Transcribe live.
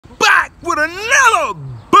with another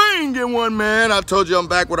banging one, man. I told you I'm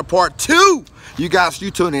back with a part 2. You guys,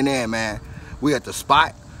 you tuning in, man. We at the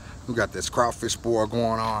spot. We got this crawfish boil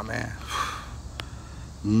going on, man.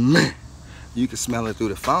 Man, you can smell it through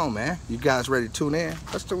the phone, man. You guys ready to tune in?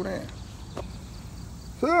 Let's tune in.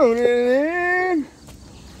 Tune in.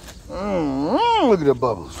 Look at the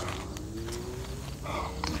bubbles.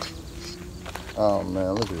 Oh,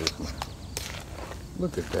 man, look at this, man.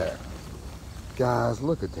 Look at that. Guys,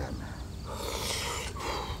 look at that, man.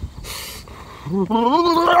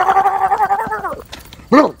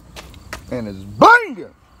 And it's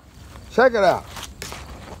banging. Check it out.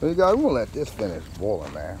 So you guys, we're gonna let this finish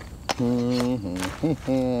boiling, man. Friday,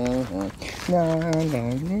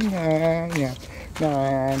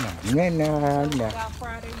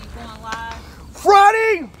 you going live?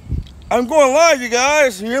 Friday, I'm going live, you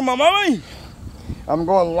guys. You hear my mommy? I'm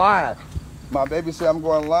going live. My baby said I'm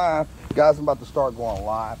going live. Guys, I'm about to start going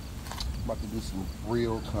live. I'm about to do some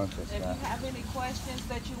real content. If you have any questions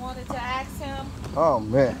that you wanted to ask him, oh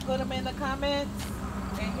man, put them in the comments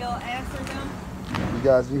and he'll answer them. You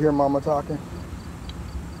guys, you hear mama talking?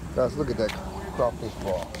 Guys, look at that crawfish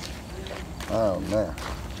ball. Oh man.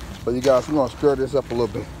 So you guys, we're gonna stir this up a little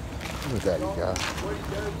bit. Look at that, you guys.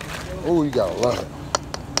 Oh, you gotta love it.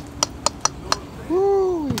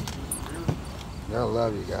 Woo! You gotta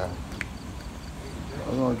love you guys.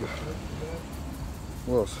 I'm gonna get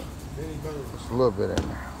just a little bit in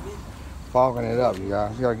there. Fogging it up, you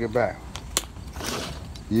guys. You gotta get back.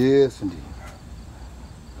 Yes, indeed.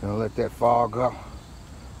 Gonna let that fog go.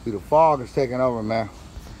 See, the fog is taking over, man.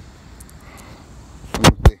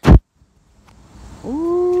 Let me see.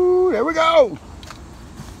 Ooh, there we go.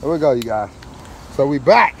 There we go, you guys. So we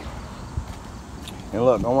back. And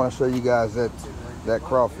look, I want to show you guys that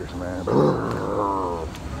crawfish, man. The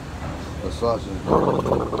sausage.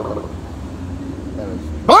 And it's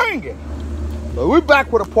banging. So we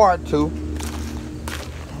back with a part 2.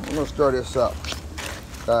 I'm gonna stir this up,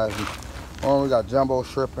 guys. Oh, we got jumbo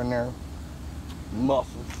shrimp in there,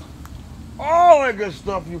 mussels, all that good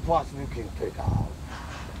stuff you possibly can take out.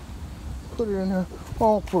 Put it in there.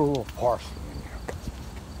 Oh, put a little parsley in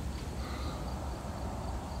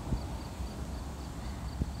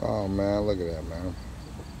there. Oh man, look at that, man.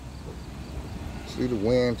 See the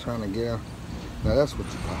wind trying to get out. Now that's what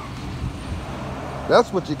you call.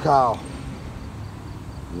 That's what you call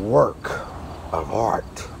work of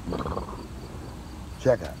art.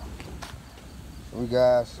 Check out. We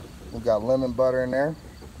got lemon butter in there,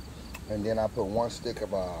 and then I put 1 stick of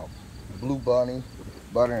Blue Bunny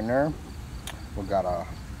butter in there. We got a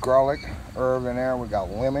garlic herb in there. We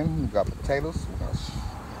got lemon. We got potatoes. We got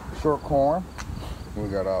short corn. We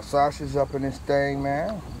got sausage up in this thing,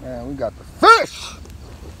 man. And we got the fish.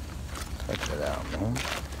 Check that out, man.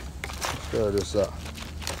 Stir this up.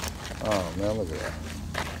 Oh man, look at that.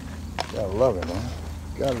 Gotta love it, man.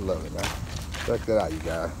 Gotta love it, man. Check that out, you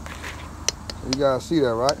guys. You guys see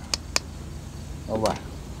that, right? All right.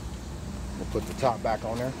 We'll put the top back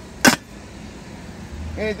on there.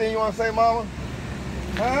 Anything you want to say, mama?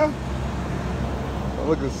 Huh? So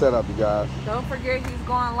look at the setup, you guys. Don't forget he's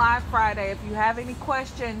going live Friday. If you have any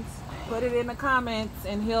questions, put it in the comments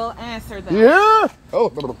and he'll answer them. Yeah.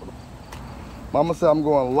 Oh, mama said I'm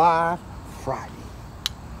going live Friday.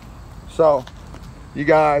 So, you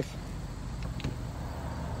guys,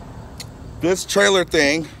 this trailer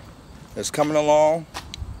thing is coming along,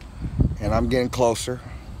 and I'm getting closer.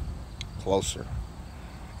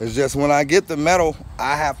 It's just when I get the metal,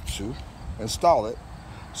 I have to install it.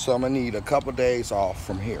 So I'm gonna need a couple days off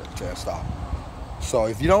from here to install. So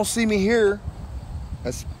if you don't see me here,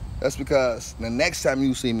 that's because the next time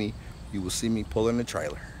you see me, you will see me pulling the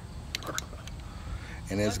trailer.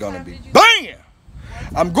 And it's gonna be banging.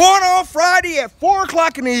 I'm going on Friday at 4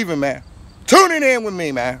 o'clock in the evening, man. Tuning in with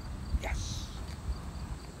me, man.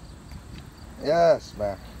 Yes,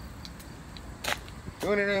 man.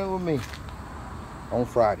 Tuning in with me on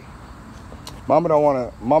Friday. Mama don't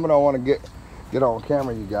wanna get on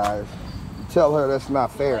camera, you guys. You tell her that's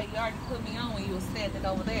not fair. Well, you already put me on when you were standing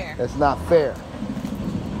over there. That's not fair.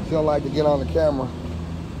 She don't like to get on the camera.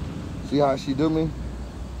 See how she do me?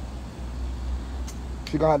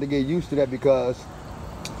 She gonna have to get used to that because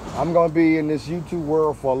I'm gonna be in this YouTube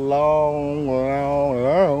world for a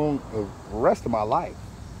long, the rest of my life.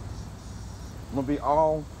 I'm gonna be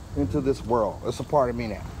all into this world. It's a part of me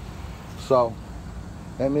now. So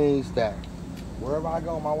that means that wherever I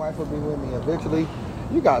go, my wife will be with me. Eventually,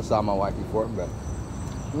 you guys saw my wife before, but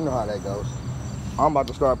you know how that goes. I'm about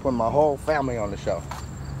to start putting my whole family on the show,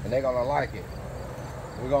 and they're gonna like it.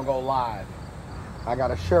 We're gonna go live. I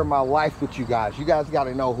gotta share my life with you guys. You guys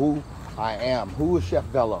gotta know who I am. Who is Chef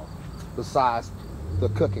Velo? besides the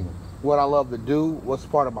cooking. What I love to do, what's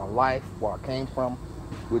part of my life, where I came from,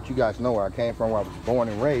 which you guys know where I came from, where I was born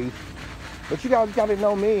and raised. But you guys got to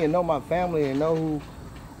know me and know my family and know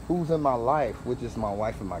who's in my life, which is my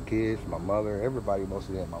wife and my kids, my mother, everybody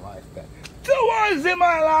mostly in my life. But the ones in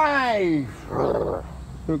my life.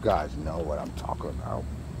 You guys know what I'm talking about.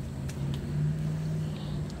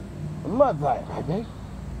 Mud pipe, baby.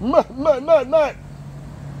 Mud.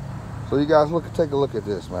 So you guys take a look at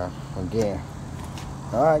this, man. Again.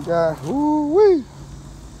 All right, guys. Woo-wee.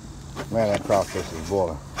 Man, that crawfish is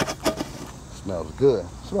boiling. Smells good.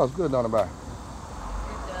 Smells good, don't it, buddy? It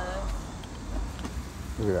does.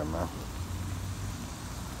 Look at that, man.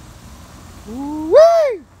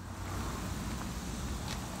 Woo-wee.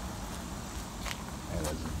 And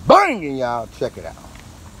it's banging, y'all. Check it out.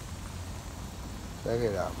 Check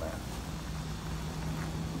it out, man.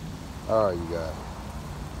 All right, you guys.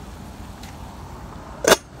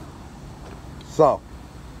 So,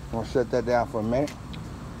 I'm gonna shut that down for a minute.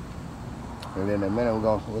 And then in a minute,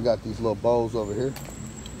 we got these little bowls over here.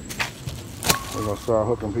 We're gonna start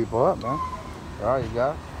hooking people up, man. All right, you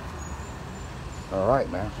guys. All right,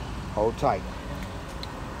 man. Hold tight.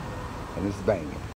 And it's banging.